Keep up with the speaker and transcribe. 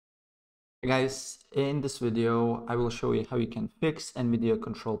Hey guys, in this video I will show you how you can fix NVIDIA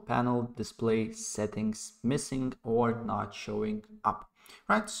control panel display settings missing or not showing up.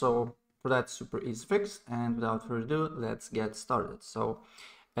 Right, so for that super easy fix, and without further ado, let's get started. So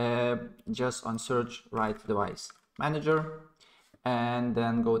just on search, write device manager and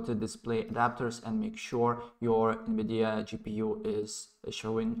then go to display adapters and make sure your NVIDIA GPU is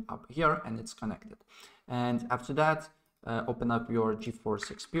showing up here and it's connected. And after that, open up your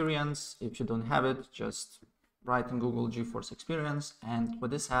GeForce Experience. If you don't have it, just write in Google GeForce Experience, and with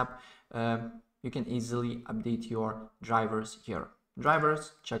this app you can easily update your drivers here.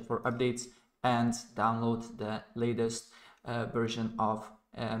 Drivers, check for updates and download the latest version of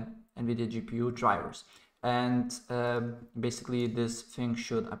NVIDIA GPU drivers. And basically this thing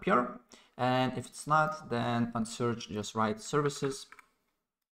should appear, and if it's not, then on search just write services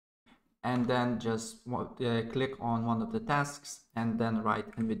and then just click on one of the tasks and then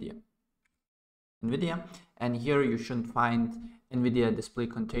write NVIDIA, and here you should find NVIDIA display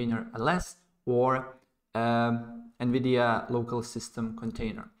container ls or NVIDIA local system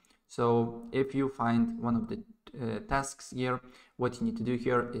container. So if you find one of the tasks here, what you need to do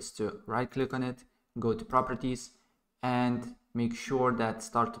here is to right click on it, go to properties and make sure that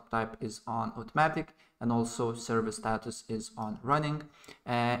startup type is on automatic and also service status is on running.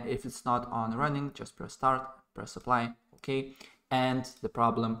 If it's not on running, just press start, press apply, okay, and the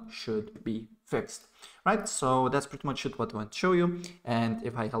problem should be fixed. Right, so that's pretty much it what I want to show you, and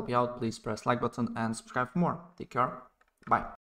if I help you out, please press like button and subscribe for more. Take care, bye.